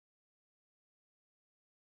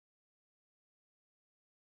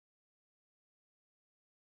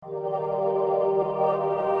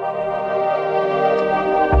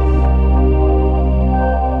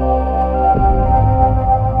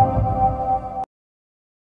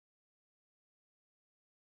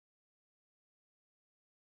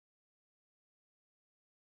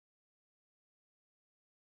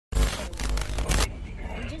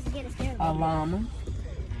Llama.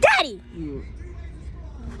 Daddy! Yeah.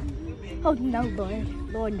 Oh no,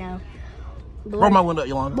 Lord. Lord, no. Lord, Roll my window up,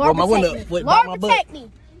 Yolanda. Lord, Roll my window protect up. me. Wait, Lord, my butt. protect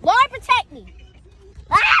me. Lord, protect me.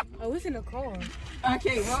 Ah! Oh, it's in the car. I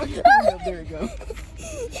can't roll your window up. There you go.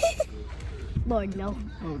 Lord, no.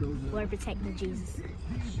 Oh, those Lord, protect me, Jesus.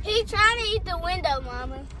 He trying to eat the window,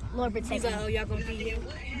 Mama. Lord, protect He's me. like, oh, y'all gonna feed him?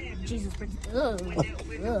 Jesus, protect me.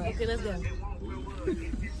 Okay, let's go.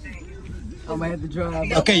 I'm gonna have to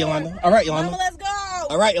drive. Okay, Yolanda. All right, Yolanda. Mama, let's go.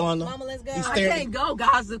 All right, Yolanda. Mama, let's go. He's I staring- can't go,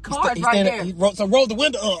 guys. The car's He's right standing. there. So roll the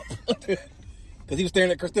window up. Because he was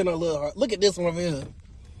staring at Christina a little hard. Look at this one over here.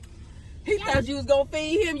 He thought you was gonna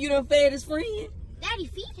feed him. You done fed his friend. Daddy,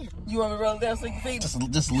 feed him. You want me to roll it down so you can feed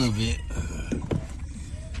him? Just a little bit.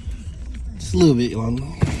 Just a little bit, Yolanda.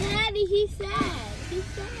 Daddy, he's sad. He's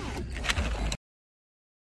sad.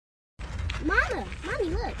 Mama, Mommy,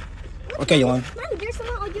 look. Okay, Yolanda. Mommy, there's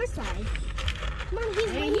someone on your side. Mommy,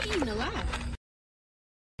 he's eating a lot.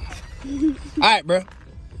 All right, bro. All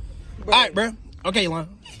right, bro. Okay, Yolanda.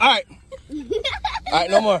 All right. All right,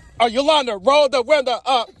 no more. Oh, Yolanda, roll the window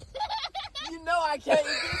up. You know I can't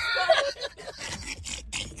get stuck.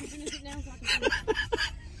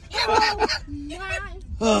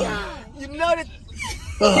 You know that.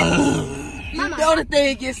 You know the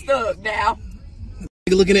thing gets stuck now.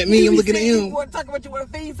 Nigga looking at me, I'm looking at You him. want to talk about you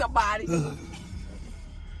want to feed somebody.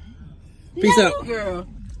 Peace out. Girl.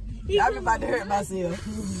 I'm about to hurt myself.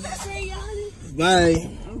 Bye.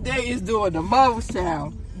 They is doing the most,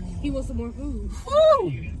 child. He wants some more food.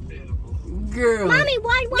 Woo! Girl. Mommy,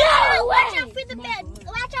 why? Watch out for the bed.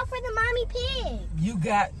 Watch out for the mommy pig. You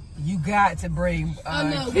got to bring Oh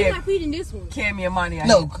no, we're not feeding this one. Cammy and Money out.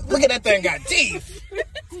 No, look at that thing got teeth.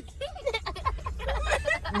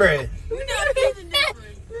 Bruh. We're not feeding this one.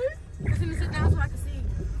 I'm gonna sit down so I can see.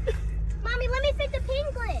 Mommy, let me feed the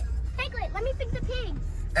piglet. Piglet, let me feed the pig.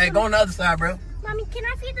 Hey, go on the other side, bro. Mommy, can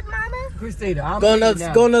I feed the mama? Christina, I'm Go on leaving the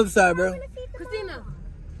now. other side, bro. Christina.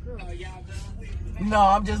 No,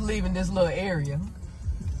 I'm just leaving this little area.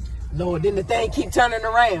 Lord, then the thing keep turning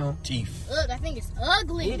around. Teeth. Ugh, I think it's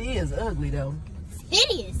ugly. It is ugly though. It's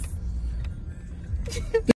hideous.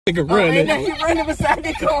 Nigga Oh, and running. then he running beside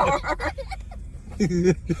the car.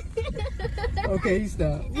 Okay, he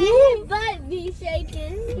stopped. His butt be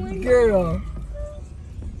shaking. Girl.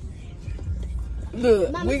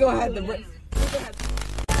 Look, we gonna have to.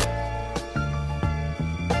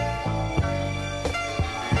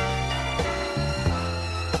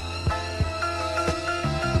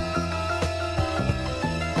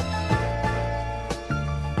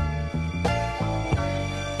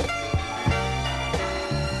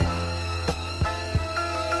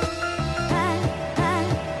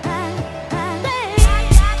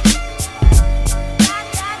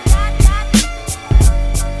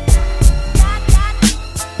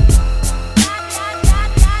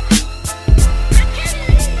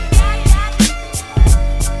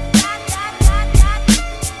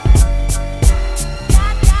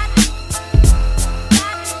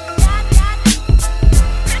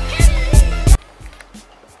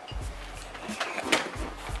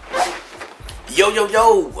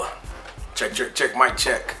 Yo. Check, mic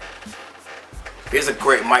check. Here's a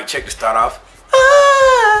great mic check to start off.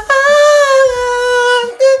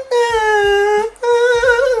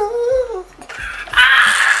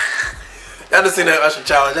 Y'all just seen that Usher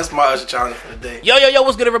challenge. That's my Usher challenge for the day. Yo,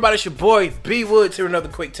 what's good, everybody? It's your boy, B Woods, here another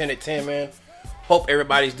quick 10 at 10, man. Hope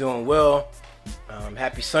everybody's doing well.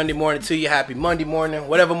 Happy Sunday morning to you. Happy Monday morning.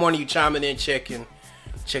 Whatever morning you chiming in, checking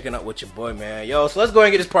up with your boy, man. Yo, so let's go ahead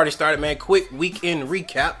and get this party started, man. Quick weekend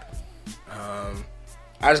recap.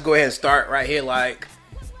 I just go ahead and start right here.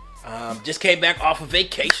 Just came back off of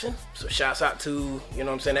vacation. So shouts out to, you know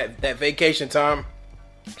what I'm saying, that vacation time.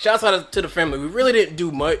 Shouts out to the family. We really didn't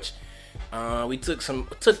do much. We took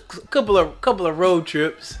a couple of road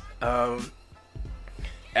trips. And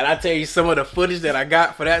I tell you, some of the footage that I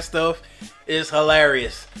got for that stuff is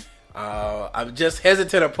hilarious. I'm just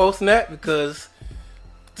hesitant of posting that because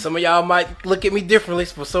some of y'all might look at me differently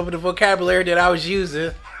for some of the vocabulary that I was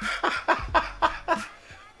using.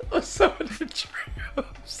 Some of the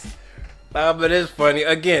trips. But it's funny.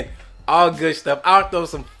 Again, all good stuff. I'll throw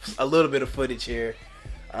a little bit of footage here.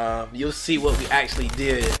 You'll see what we actually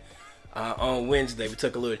did on Wednesday. We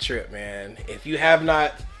took a little trip, man. If you have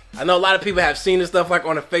not, I know a lot of people have seen this stuff like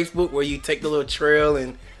on the Facebook where you take the little trail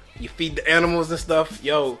and you feed the animals and stuff.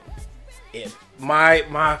 Yo,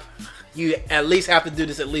 you at least have to do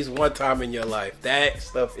this at least one time in your life. That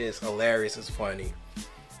stuff is hilarious. It's funny.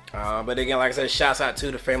 But again, like I said, shouts out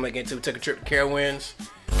to the family again too. Took a trip to Carowinds.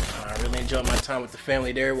 I really enjoyed my time with the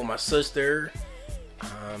family there with my sister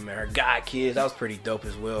and her god kids. That was pretty dope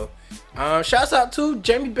as well. Shouts out to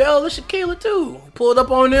Jamie Bell and Shaquilla too. Pulled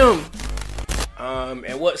up on them.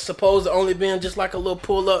 And what's supposed to only been just like a little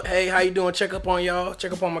pull up. Hey, how you doing? Check up on y'all.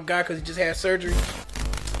 Check up on my guy because he just had surgery.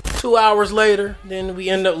 2 hours later, then we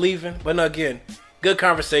end up leaving. But no, again, good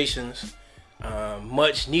conversations.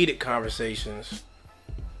 Much needed conversations.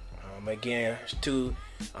 Again,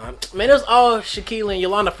 man, it was all Shaquille and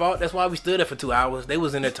Yolanda fault. That's why we stood there for 2 hours. They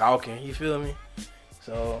was in there talking. You feel me?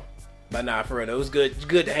 So, but nah, for real, it was good. It's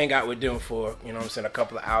good to hang out with them for, you know what I'm saying, a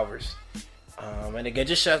couple of hours. And again,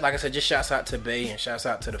 like I said, just shouts out to Bay and shouts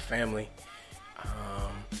out to the family.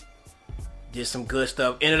 Did some good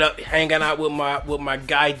stuff. Ended up hanging out with my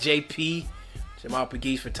guy JP, Jamal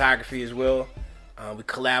Pegues Photography as well. We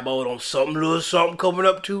collaborated on something coming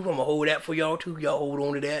up too. I'm gonna hold that for y'all too. Y'all hold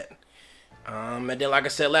on to that. And then, like I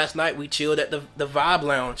said, last night we chilled at the Vibe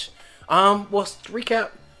Lounge. Well, to recap,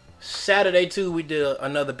 Saturday too, we did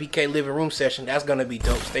another BK living room session. That's gonna be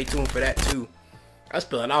dope. Stay tuned for that too. I'm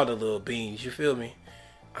spilling all the little beans. You feel me?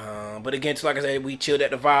 But again, like I said, we chilled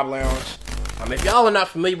at the Vibe Lounge. If y'all are not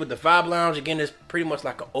familiar with the Vibe Lounge, again, it's pretty much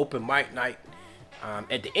like an open mic night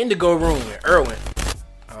at the Indigo Room in Irwin.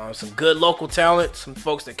 Some good local talent, some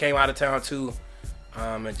folks that came out of town too,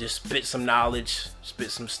 and just spit some knowledge,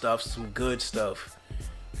 spit some stuff, some good stuff.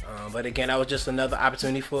 But again, that was just another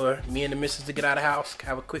opportunity for me and the missus to get out of the house,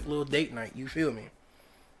 have a quick little date night. You feel me?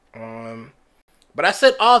 But I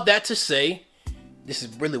said all that to say, this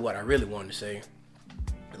is really what I really wanted to say.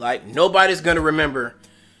 Like, nobody's gonna remember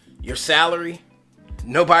your salary.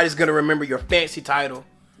 Nobody's gonna remember your fancy title.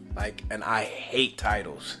 Like, and I hate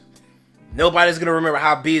titles. Nobody's gonna remember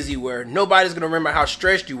how busy you were. Nobody's gonna remember how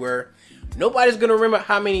stressed you were. Nobody's gonna remember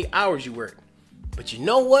how many hours you worked. But you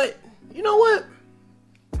know what? You know what?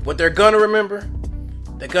 What they're gonna remember?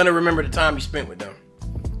 They're gonna remember the time you spent with them.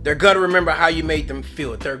 They're gonna remember how you made them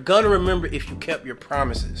feel. They're gonna remember if you kept your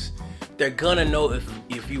promises. They're gonna know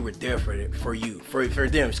if you were there for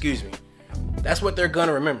them, excuse me. That's what they're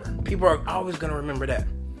gonna remember. People are always gonna remember that.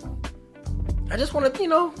 I just want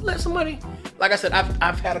to, let somebody, like I said,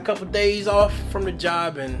 I've had a couple days off from the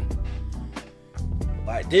job, and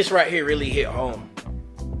like this right here really hit home.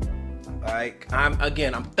 Like, I'm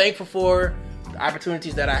thankful for the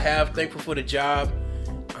opportunities that I have, thankful for the job,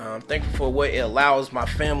 thankful for what it allows my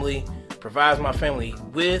family, provides my family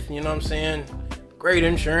with, you know what I'm saying? Great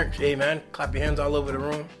insurance. Hey man, clap your hands all over the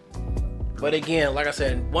room. But again, like I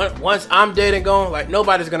said, once I'm dead and gone, like,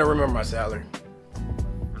 nobody's gonna remember my salary.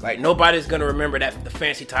 Like, nobody's gonna remember the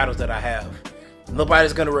fancy titles that I have.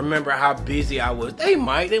 Nobody's gonna remember how busy I was. They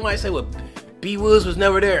might say, well, B Woods was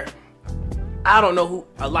never there. I don't know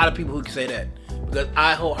a lot of people who can say that, because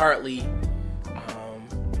I wholeheartedly,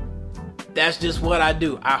 that's just what I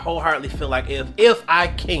do. I wholeheartedly feel like if I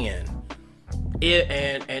can,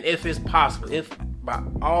 and if it's possible, if by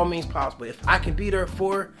all means possible, if I can be there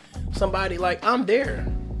for somebody, like, I'm there.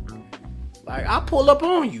 Like, I'll pull up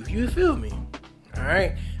on you. You feel me? All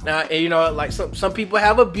right. Now, and like some people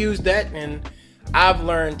have abused that, and I've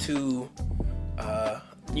learned to,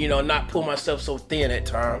 not pull myself so thin at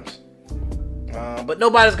times. But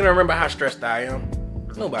nobody's gonna remember how stressed I am.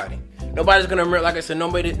 Nobody's gonna remember. Like I said,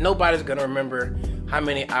 nobody's gonna remember how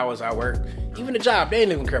many hours I work. Even the job, they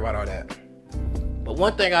ain't even care about all that. But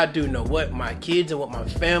one thing I do know, what my kids and what my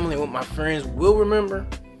family and what my friends will remember,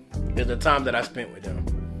 is the time that I spent with them.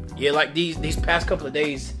 Yeah, like these past couple of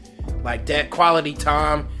days, like that quality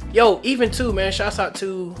time. Yo, even too, man, shouts out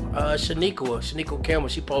to Shaniqua Campbell.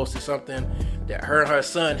 She posted something that her and her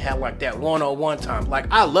son had, like, that one-on-one time. Like,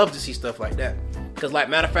 I love to see stuff like that. Because, like,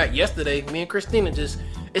 matter of fact, yesterday, me and Christina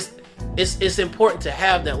it's important to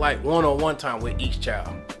have that, like, one-on-one time with each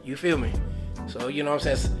child. You feel me? So, you know what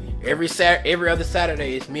I'm saying? Every other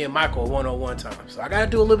Saturday, it's me and Michael one-on-one time. So I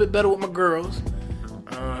gotta do a little bit better with my girls.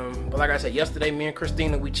 But like I said, yesterday, me and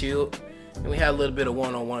Christina, we chilled. And we had a little bit of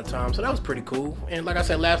one-on-one time. So that was pretty cool. And like I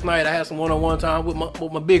said, last night, I had some one-on-one time with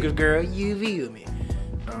my biggest girl. You feel me?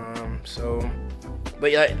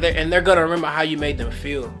 But yeah, they're gonna remember how you made them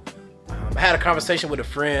feel. I had a conversation with a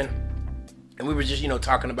friend, and we were just,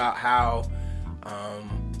 talking about how,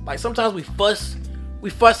 like, sometimes we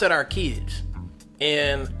fuss at our kids.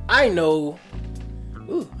 And I know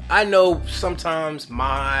sometimes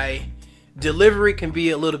my delivery can be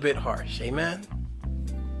a little bit harsh, amen?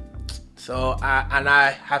 So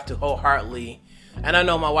I have to wholeheartedly And I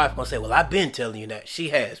know my wife gonna say, well, I've been telling you that. She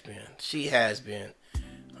has been.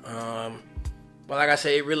 But like I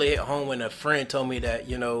said, it really hit home when a friend told me that,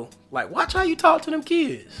 you know, like, watch how you talk to them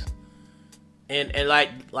kids. And like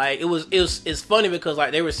it's funny because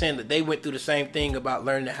like they were saying that they went through the same thing about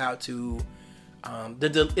learning how to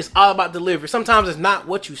it's all about delivery. Sometimes it's not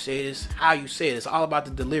what you say, it's how you say it. It's all about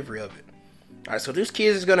the delivery of it. All right, so this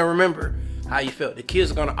kids is gonna remember how you felt. The kids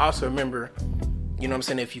are gonna also remember, you know what I'm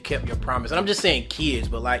saying, if you kept your promise. And I'm just saying kids,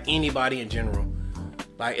 but like anybody in general.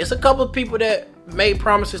 Like it's a couple of people that made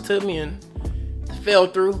promises to me and fell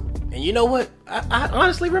through. And you know what? I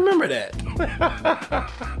honestly remember that.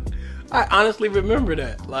 I honestly remember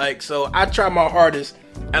that. Like, so I try my hardest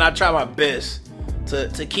and I try my best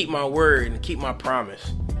to keep my word and keep my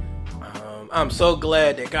promise. I'm so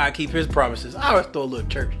glad that God keep his promises. I always throw a little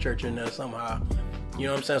church in there somehow. You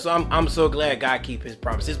know what I'm saying? So I'm so glad God keep his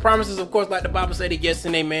promises. His promises, of course, like the Bible said, yes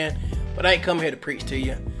and amen. But I ain't come here to preach to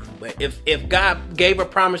you. But if God gave a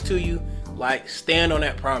promise to you, like, stand on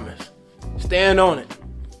that promise. Stand on it.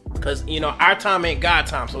 Because, you know, our time ain't God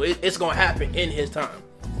time. So it's going to happen in his time.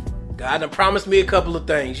 God done promised me a couple of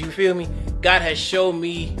things. You feel me? God has showed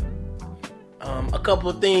me a couple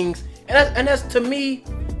of things. And that's to me,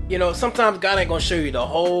 you know, sometimes God ain't going to show you the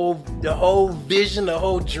whole vision, the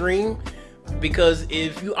whole dream. Because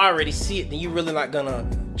if you already see it, then you're really not going to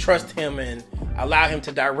trust him and allow him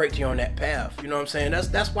to direct you on that path. You know what I'm saying?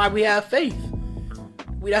 That's why we have faith.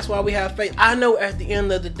 That's why we have faith. I know at the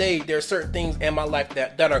end of the day, there are certain things in my life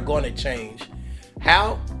that are going to change.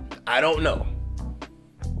 How? I don't know.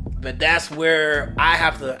 But that's where I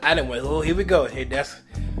have to. I didn't wait. Oh, here we go. Hey,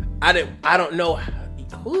 I don't know.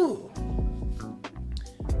 Ooh.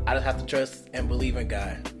 I just have to trust and believe in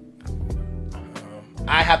God.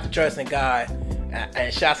 I have to trust in God.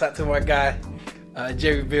 And shouts out to my guy,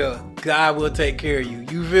 Jerry Bill. God will take care of you.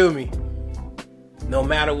 You feel me? No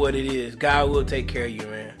matter what it is, God will take care of you,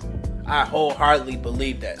 man. I wholeheartedly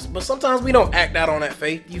believe that. But sometimes we don't act out on that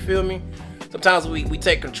faith. You feel me? Sometimes we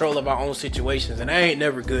take control of our own situations, and that ain't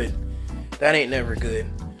never good. That ain't never good.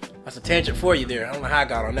 That's a tangent for you there. I don't know how I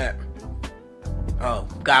got on that. Oh,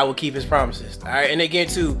 God will keep his promises. All right, and again,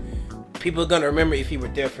 too, people are going to remember if he were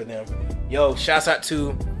there for them. Yo, shouts out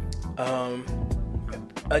to,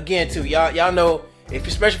 again, too, y'all know, if you're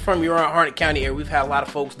especially from your own Harnett County area, we've had a lot of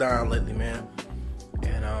folks down lately, man.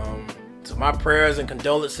 And so my prayers and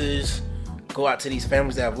condolences go out to these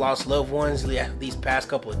families that have lost loved ones these past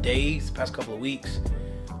couple of days, past couple of weeks.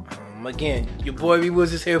 Again, your boy B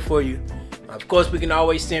Woods is here for you. Of course, we can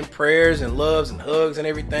always send prayers and loves and hugs and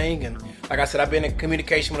everything. And like I said, I've been in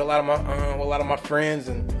communication with a lot of my friends,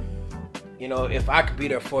 and you know, if I could be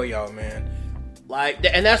there for y'all, man. Like,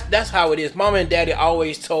 and that's how it is. Mama and Daddy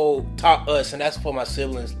always taught us, and that's for my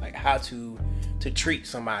siblings, like how to treat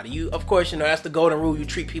somebody. You, of course, you know that's the golden rule. You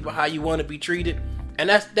treat people how you want to be treated, and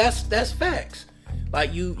that's facts.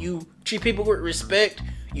 Like you treat people with respect.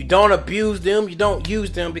 You don't abuse them. You don't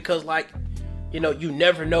use them because, like, you know, you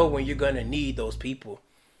never know when you're gonna need those people.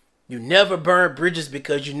 You never burn bridges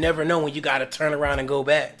because you never know when you gotta turn around and go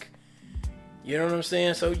back. You know what I'm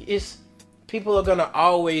saying? So it's people are gonna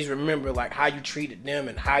always remember like how you treated them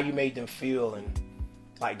and how you made them feel and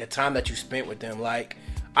like the time that you spent with them. Like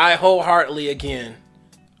I wholeheartedly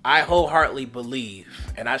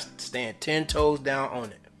believe, and I stand 10 toes down on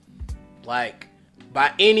it. Like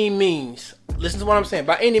by any means, listen to what I'm saying.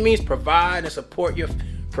 By any means, provide and support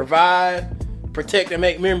protect and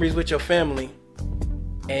make memories with your family.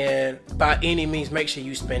 And by any means, make sure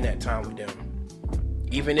you spend that time with them.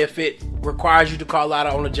 Even if it requires you to call out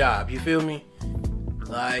on a job. You feel me?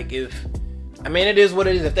 Like it is what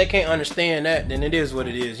it is. If they can't understand that, then it is what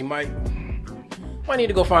it is. You might need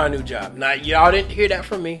to go find a new job. Now, y'all didn't hear that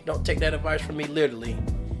from me. Don't take that advice from me literally.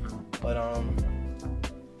 But,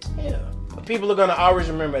 yeah. But people are going to always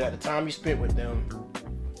remember that the time you spent with them.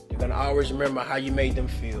 They're going to always remember how you made them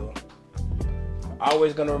feel.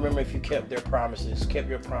 Always going to remember if you kept your promises,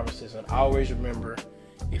 and always remember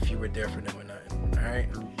if you were there for them or not. All right?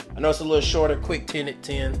 I know it's a little shorter, quick 10 at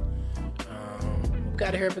 10.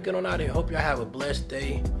 Got to hurry up and get on out of here. Hope y'all have a blessed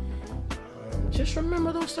day. Just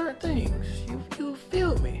remember those certain things. You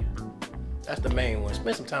feel me? That's the main one.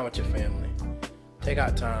 Spend some time with your family. Take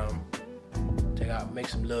out time. Make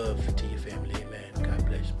some love to your family. Amen. God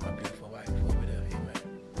bless my beautiful wife over there.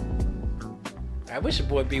 Amen. I wish your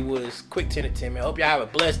boy B Woods. Quick 10 at 10, man. Hope y'all have a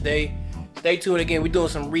blessed day. Stay tuned again. We're doing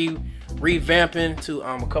some revamping to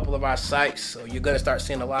a couple of our sites. So you're going to start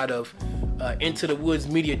seeing a lot of Into the Woods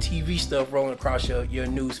Media TV stuff rolling across your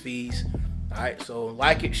news feeds. All right, so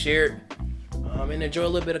like it, share it, and enjoy a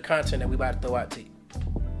little bit of content that we about to throw out to you.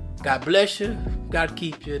 God bless you. God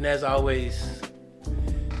keep you. And as always,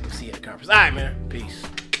 conference. All right, man. Peace.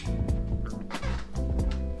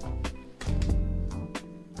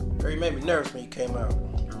 You made me nervous when you came out.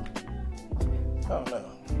 I don't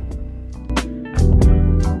know.